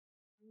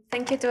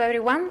Thank you to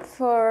everyone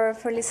for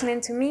listening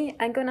to me.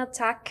 I'm going to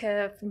talk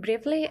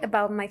briefly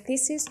about my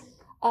thesis.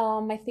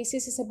 My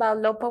thesis is about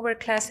low-power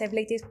class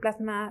ablative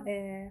plasma,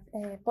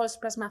 pulse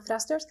plasma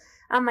thrusters,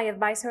 and my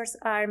advisors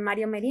are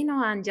Mario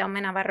Merino and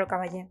Jaume Navarro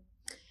Caballé.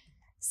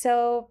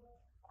 So,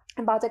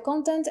 about the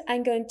content,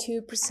 I'm going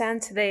to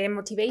present the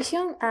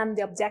motivation and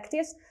the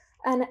objectives,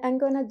 and I'm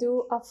going to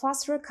do a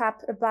fast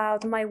recap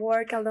about my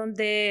work along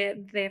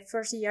the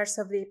first years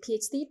of the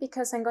PhD,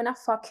 because I'm going to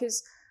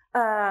focus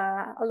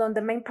along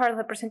the main part of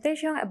the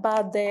presentation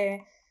about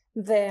the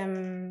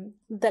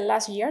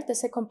last year, the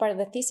second part of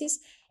the thesis.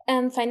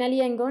 And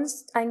finally, I'm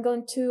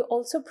going to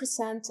also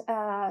present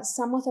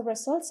some of the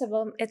results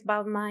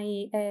about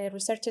my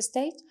research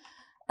stage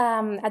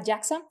at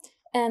JAXA.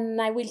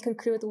 And I will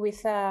conclude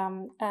with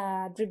a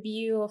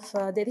review of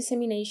the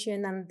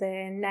dissemination and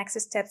the next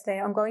steps, the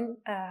ongoing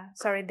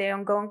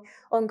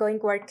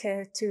work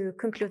to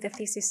conclude the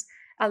thesis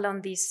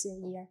along this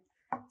year.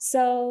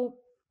 So,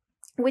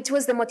 which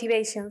was the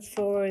motivation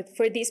for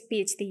this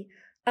PhD?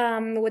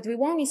 What we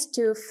want is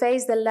to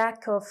face the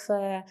lack of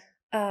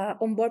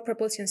onboard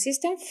propulsion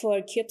system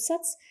for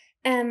CubeSats.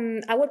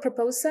 Our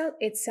proposal,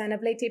 it's an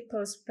ablative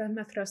pulse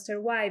plasma thruster.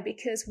 Why?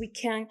 Because we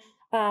can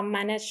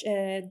manage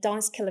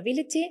down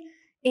scalability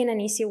in an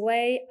easy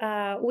way.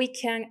 We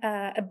can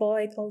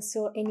avoid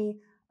also any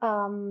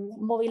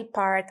mobile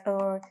part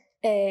or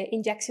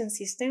injection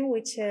system,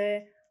 which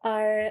add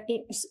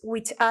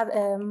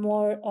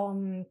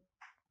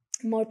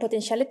more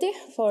potentiality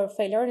for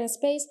failure in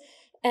space,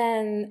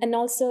 and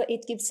also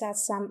it gives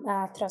us some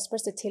thrust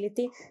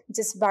versatility,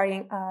 just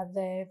varying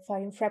the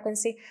firing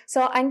frequency.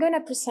 So I'm going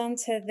to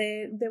present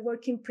the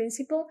working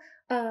principle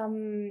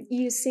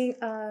using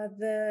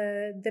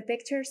the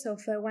pictures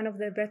of one of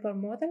the breadboard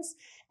models.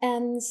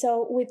 And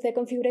so with the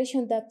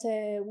configuration that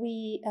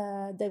we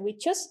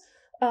chose,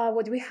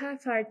 what we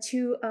have are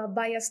two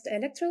biased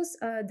electrodes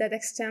that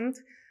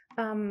extend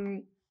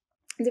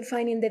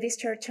defining the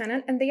discharge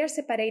channel, and they are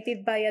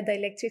separated by a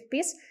dielectric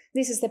piece.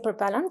 This is the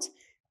propellant,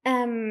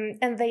 and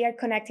they are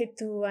connected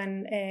to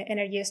an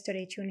energy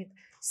storage unit.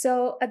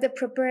 So at the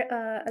proper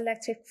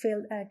electric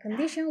field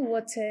condition,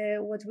 what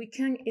we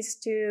can is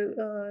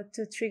to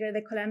trigger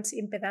the Coulomb's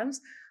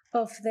impedance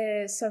of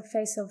the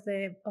surface of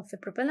the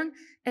propellant,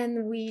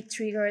 and we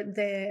trigger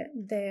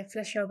the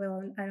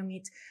flashover along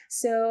it.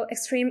 So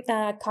extreme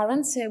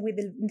currents will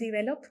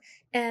develop,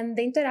 and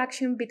the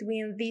interaction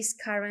between this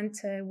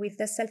current with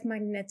the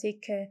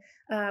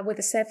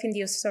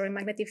self-induced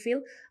magnetic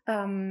field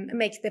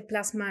makes the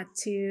plasma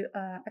to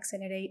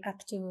accelerate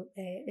up to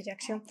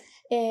ejection.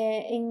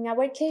 In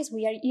our case,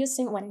 we are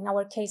using, well, in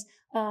our case,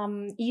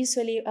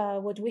 usually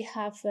what we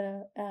have,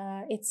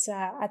 it's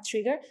a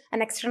trigger,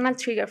 an external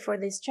trigger for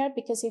this chart,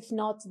 because if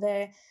not,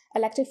 the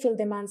electric field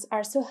demands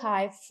are so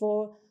high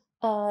for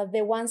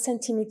the 1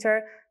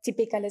 centimeter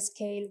typical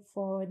scale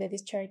for the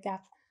discharge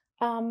gap.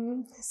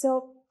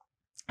 So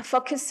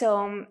focus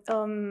to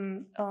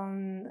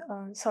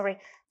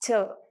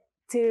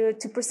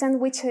present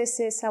which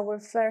is our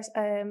first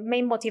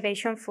main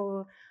motivation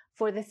for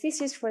the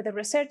thesis, for the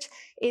research,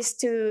 is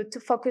to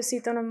focus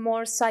it on a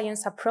more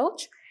science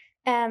approach.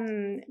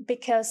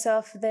 Because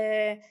of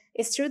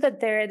it's true that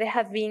there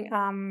have been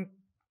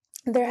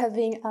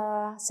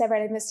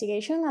several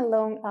investigations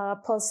along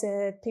pulse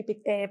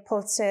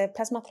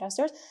plasma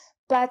thrusters,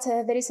 but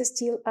there is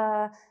still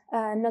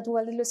not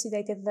well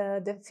elucidated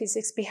the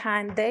physics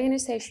behind the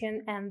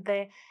ionization and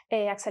the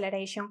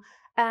acceleration.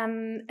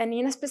 And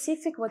in a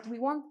specific, what we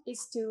want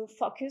is to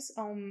focus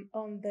on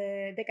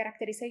the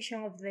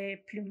characterization of the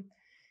plume.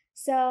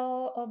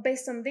 So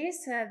based on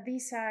this,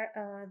 these are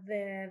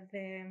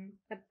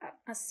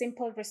a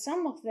simple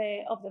resume of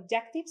the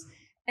objectives.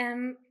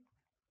 And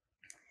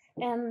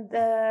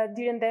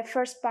during the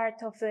first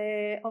part of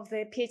the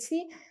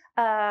PhD,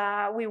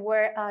 we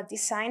were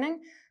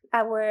designing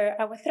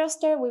our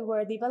thruster. We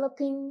were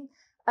developing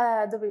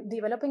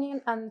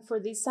it, and for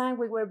design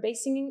we were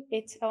basing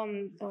it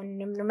on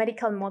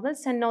numerical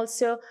models and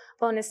also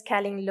on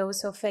scaling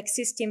laws of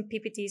existing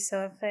PPTs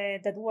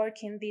that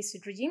work in this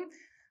regime.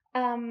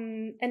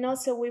 And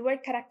also we were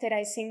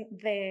characterizing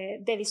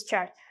the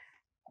discharge.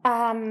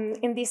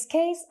 In this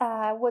case,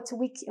 what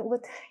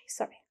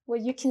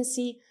you can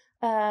see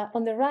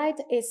on the right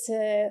is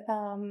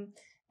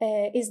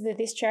the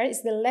discharge,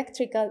 is the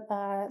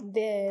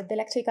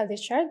electrical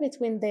discharge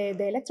between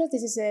the electrodes.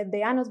 This is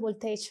the anode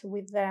voltage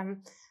with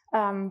and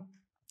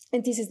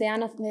this is the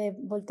anode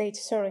voltage.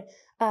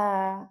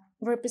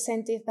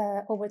 Represented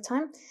over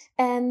time,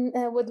 and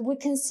what we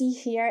can see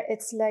here,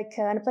 it's like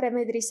a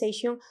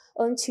parameterization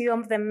on two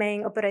of the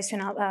main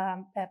operational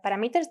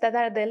parameters that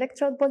are the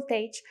electrode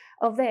voltage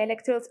of the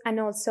electrodes, and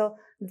also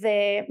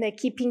the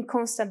keeping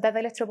constant that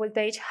electrode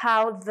voltage,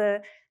 how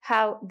the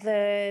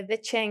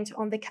change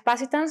on the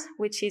capacitance,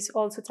 which is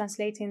also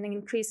translating an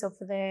increase of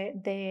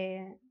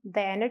the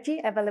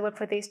energy available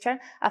for discharge,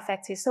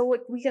 affects it. So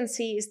what we can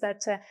see is that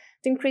to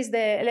increase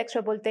the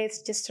electrode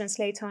voltage just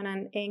translates on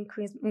an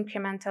increase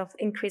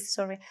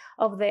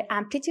of the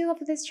amplitude of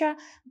the discharge.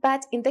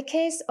 But in the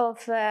case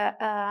of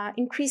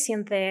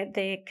increasing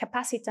the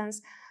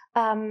capacitance,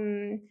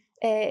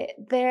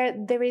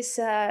 there is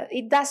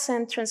it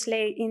doesn't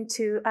translate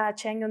into a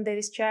change on the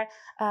discharge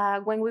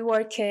when we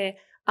work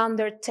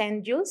under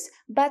 10 joules,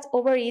 but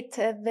over it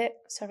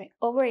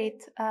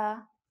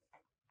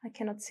I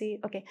cannot see.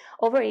 Okay,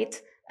 over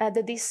it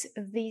this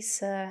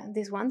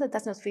one that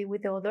does not fit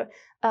with the other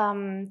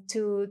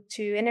to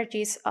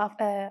energies of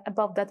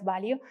above that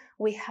value,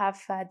 we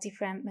have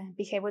different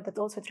behavior that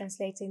also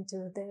translates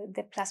into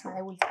the plasma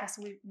that as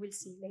we will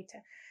see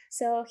later.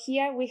 So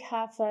here we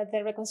have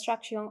the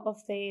reconstruction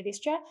of the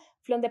discharge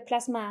from the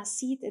plasma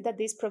seed that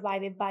is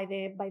provided by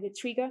the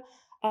trigger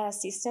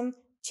system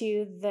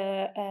to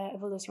the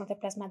evolution of the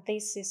plasma.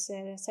 This is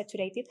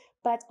saturated,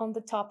 but on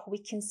the top we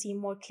can see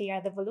more clear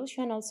the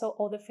evolution, also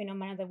other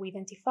phenomena that we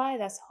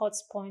identified as hot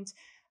points,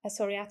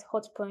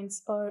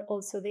 or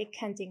also the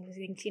canting,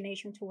 the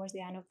inclination towards the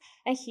anode.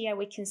 And here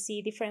we can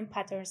see different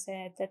patterns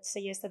that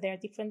suggest that there are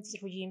different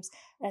regimes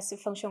as a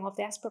function of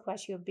the aspect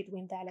ratio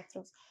between the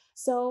electrodes.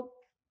 So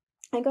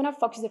I'm going to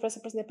focus the rest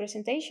of the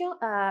presentation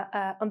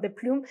on the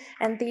plume,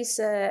 and this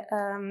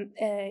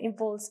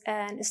involves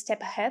a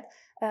step ahead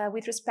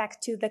with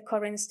respect to the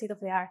current state of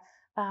the art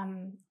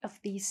of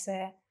these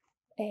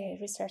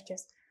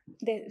researchers.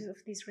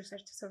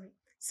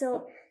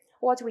 So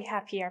what we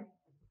have here.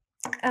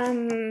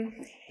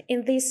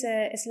 In this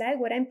slide,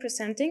 what I'm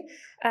presenting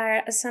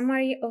are a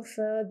summary of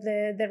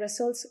the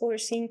results we're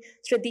seeing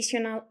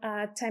traditional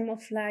time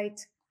of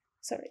flight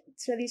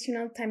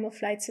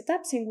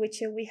setups, in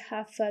which we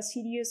have a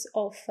series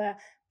of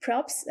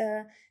probes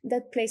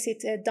that place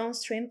it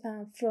downstream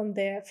from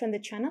the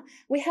channel.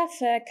 We have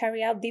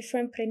carried out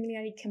different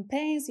preliminary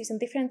campaigns using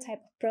different type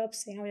of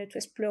probes in order to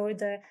explore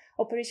the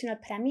operational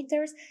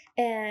parameters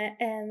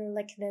and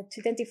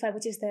to identify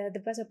which is the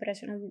best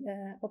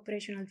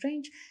operational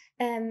range,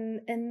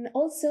 and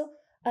also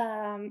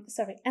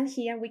and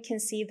here we can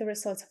see the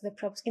results of the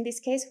probes, in this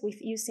case with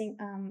using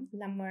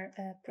Lamer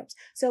probes.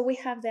 So we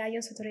have the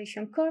ion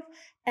saturation curve,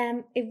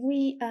 and if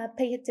we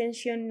pay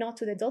attention not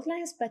to the dot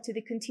lines but to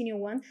the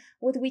continuum one,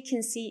 what we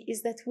can see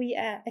is that we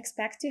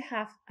expect to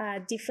have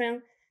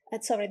different,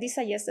 this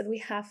suggests that we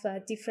have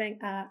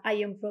different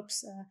ion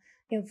groups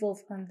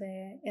involved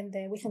within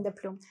the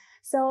plume.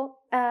 So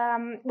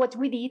what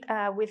we did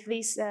with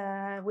this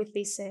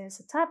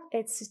setup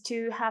is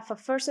to have a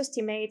first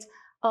estimate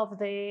of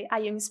the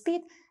ion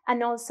speed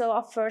and also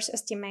a first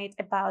estimate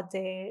about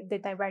the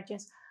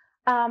divergence.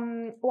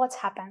 What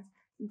happens?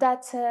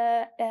 That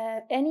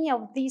any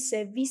of these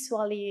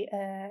visually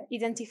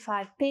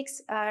identified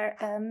peaks are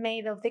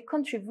made of the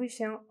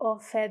contribution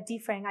of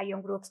different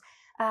ion groups.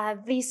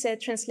 This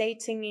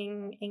translating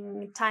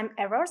in time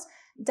errors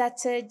that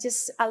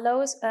just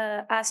allows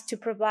us to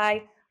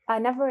provide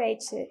an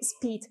average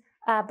speed,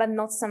 but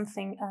not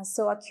something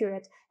so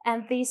accurate.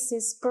 And this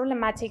is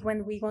problematic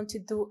when we want to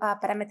do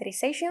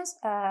parameterizations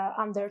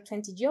under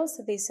 20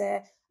 joules. This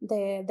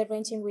the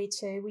range in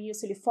which we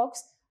usually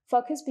focus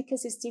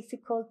because it's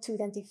difficult to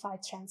identify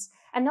trends.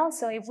 And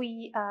also, if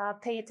we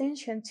pay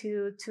attention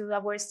to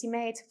our first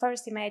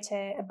estimate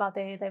about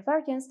the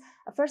divergence,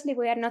 firstly,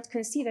 we are not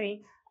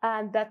considering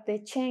that the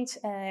change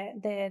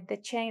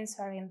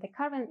in the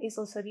current is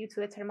also due to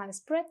the thermal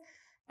spread.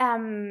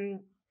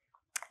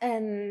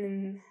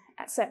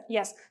 So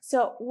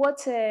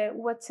what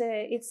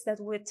it's that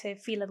we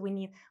feel that we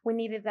need? We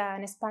needed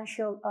an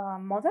expansion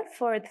model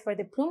for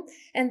the plume,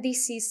 and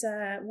this is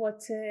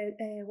what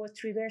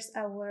triggers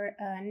our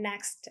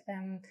next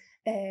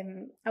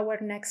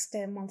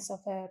months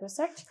of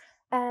research.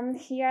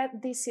 Here,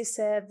 this is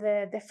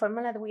the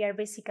formula that we are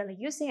basically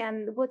using,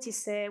 and what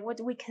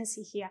we can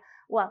see here.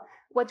 Well,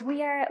 what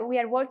we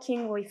are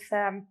working with.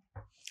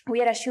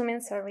 We are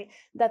assuming,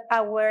 that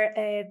our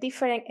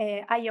different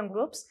ion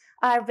groups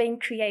are being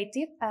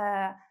created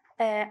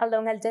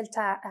along a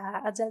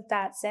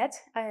delta Z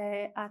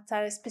at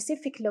a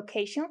specific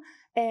location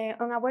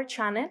on our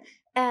channel,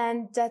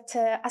 and at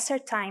a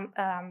certain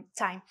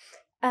time.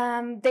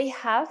 They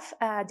have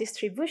a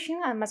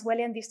distribution, a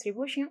Maxwellian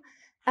distribution,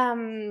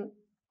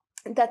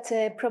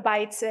 that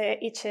provides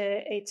each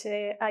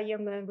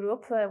ion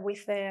group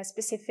with a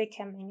specific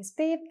mean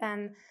speed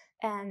and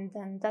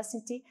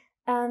density.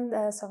 And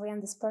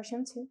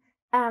dispersion too.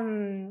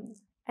 And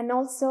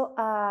also,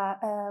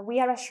 we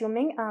are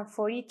assuming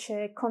for each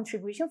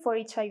contribution, for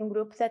each ion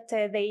group, that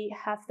they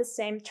have the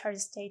same charge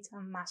state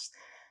and mass.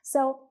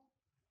 So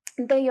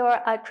they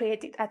are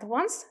created at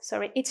once.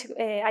 Each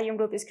ion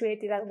group is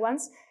created at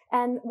once,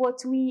 And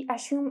what we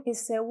assume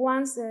is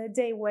once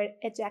they were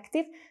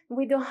ejected,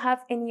 we don't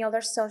have any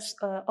other source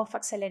of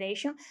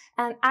acceleration,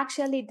 and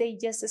actually they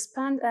just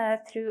expand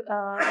through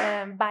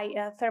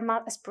by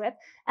thermal spread.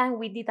 And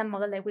we did a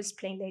model I will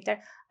explain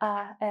later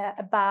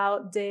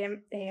about the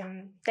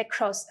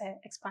cross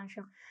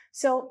expansion.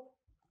 So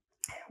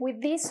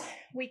with this,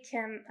 we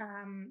can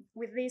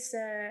with this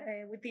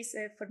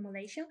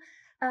formulation,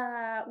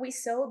 we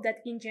saw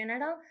that in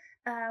general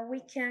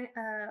we can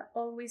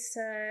always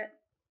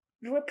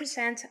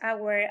represent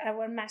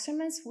our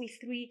measurements with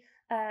three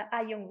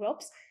ion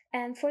groups.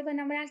 And for the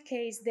nominal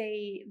case,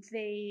 they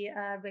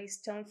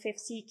raised on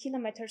 50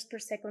 kilometers per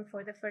second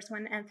for the first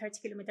one and 30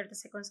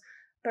 kilometers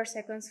per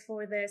second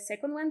for the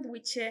second one,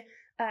 which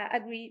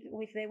agrees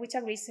with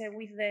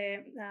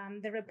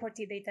the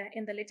reported data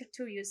in the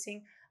literature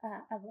using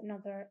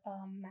another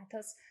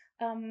methods.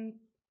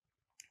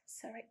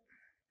 Sorry.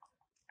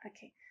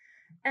 Okay.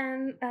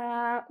 And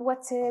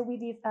what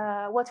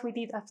we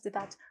did after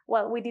that?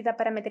 Well, we did a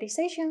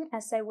parameterization,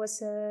 as I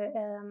was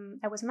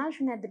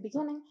mentioning at the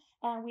beginning,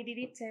 and we did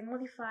it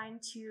modifying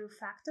two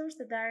factors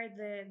that are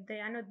the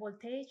anode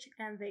voltage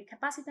and the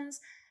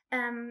capacitance.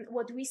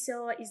 What we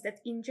saw is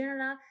that in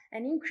general,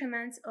 an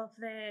increment of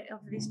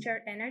this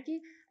charge energy,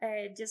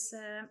 just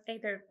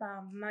either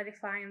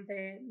modifying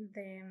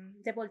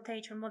the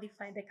voltage or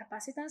modifying the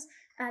capacitance,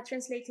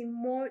 translating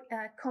more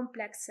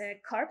complex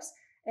curves.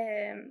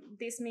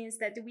 This means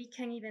that we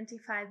can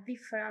identify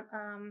different,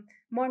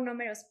 more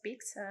numerous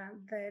peaks.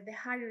 The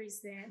higher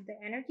is the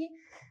energy,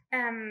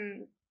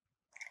 and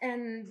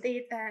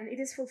it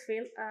is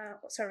fulfilled.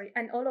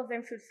 And all of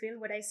them fulfill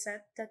what I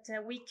said,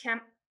 that we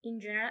can, in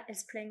general,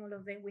 explain all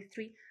of them with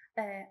three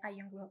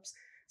ion groups.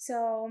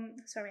 So,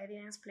 sorry, I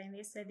didn't explain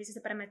this. This is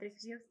the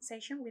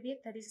parameterization we did.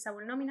 This is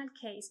our nominal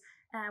case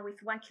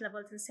with 1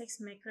 kilovolt and 6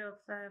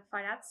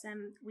 microfarads,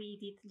 and we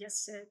did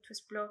just to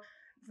explore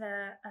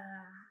the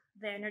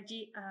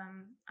energy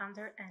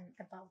under and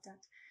above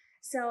that.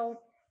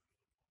 So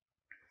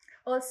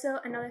also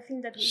another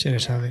thing that we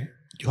Scherezade,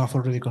 you have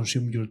already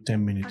consumed your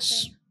 10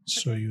 minutes, okay.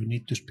 So you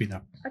need to speed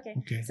up.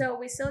 Okay. So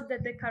we saw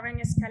that the current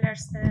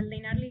scalars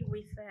linearly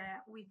with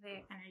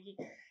the energy.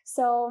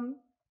 So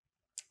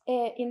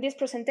in this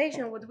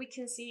presentation, what we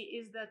can see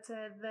is that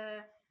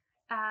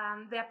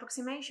the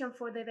approximation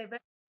for the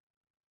divergence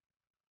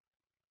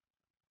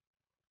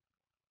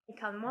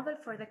model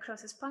for the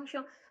cross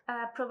expansion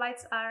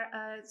provides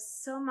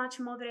so much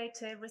moderate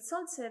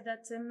results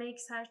that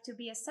makes us to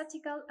be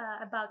aesthetical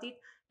about it,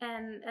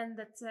 and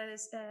that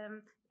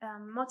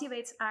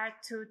motivates us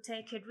to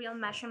take real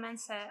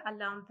measurements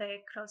along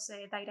the cross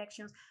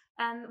directions.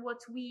 And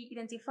what we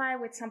identify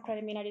with some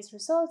preliminary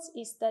results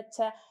is that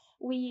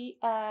we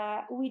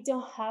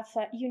don't have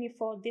a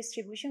uniform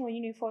distribution or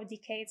uniform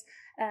decays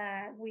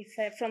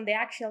from the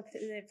axial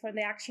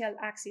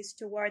axis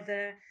toward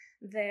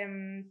with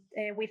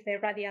the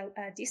radial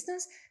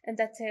distance, and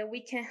that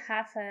we can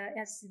have,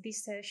 as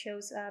this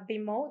shows,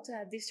 bimode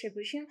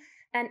distribution,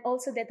 and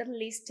also that at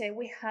least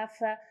we have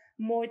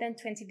more than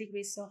 20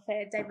 degrees of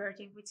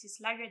diverging, which is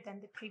larger than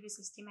the previous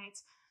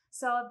estimates.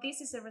 So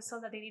this is a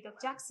result that I did of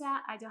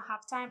JAXA. I don't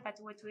have time, but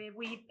what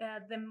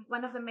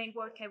one of the main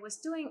work I was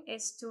doing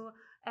is to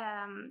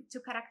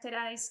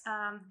characterize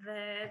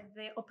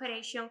the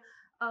operation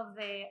of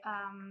the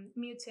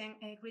mutant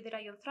grided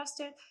ion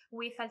thruster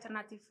with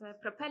alternative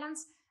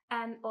propellants,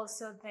 and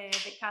also the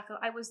cathode.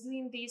 I was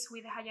doing this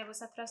with the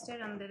Hayabusa thruster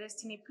and the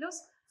Destiny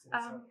Plus.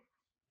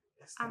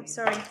 I'm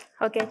sorry.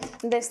 Okay,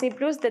 Destiny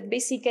Plus, that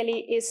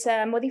basically is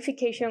a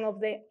modification of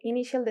the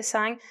initial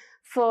design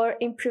for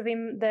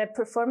improving the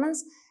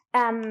performance.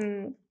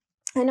 And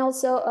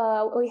also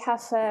we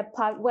have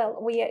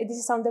this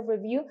is under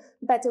review,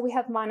 but we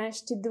have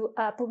managed to do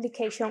a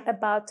publication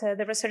about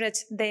the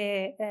research,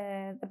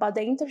 about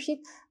the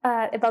internship,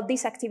 about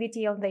this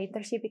activity of the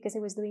internship, because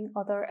it was doing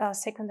other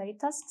secondary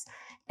tasks.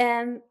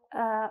 And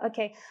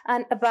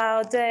and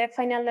about the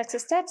final next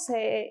steps,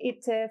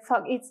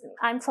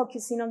 I'm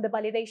focusing on the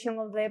validation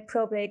of the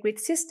probe grid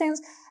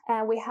systems.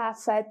 We have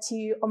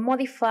to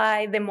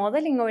modify the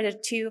model in order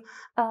to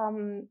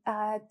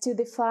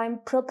define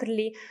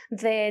properly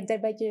the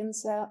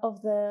divergence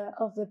of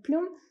the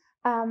plume,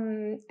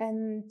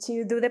 and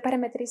to do the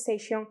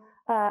parameterization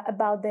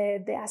about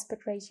the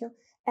aspect ratio.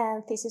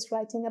 And thesis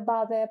writing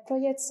about the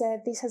projects.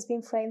 This has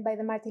been framed by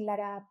the Martin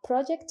Lara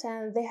project,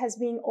 and there has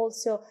been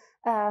also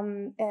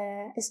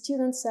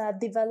students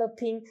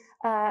developing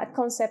a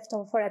concept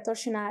for a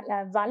torsional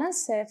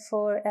valence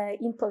for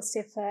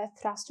impulsive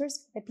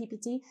thrusters, the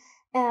PPT.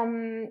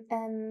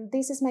 And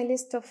this is my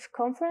list of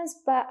conference,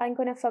 but I'm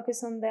going to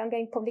focus on the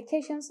ongoing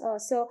publications.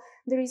 So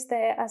there is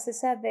as I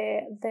said,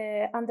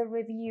 the under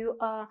review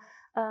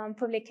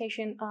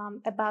publication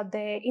about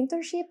the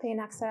internship in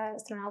AXA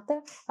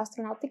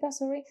Astronautica,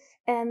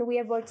 and we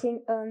are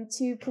working on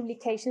 2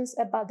 publications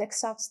about the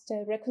exhaust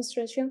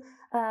reconstruction.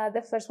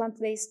 The first one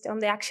based on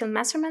the actual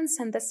measurements,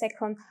 and the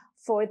second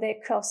for the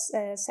cross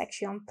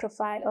section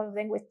profile of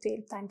them with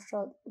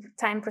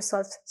time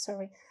resolved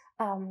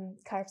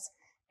curves.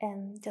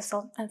 And just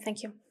all. And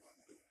thank you.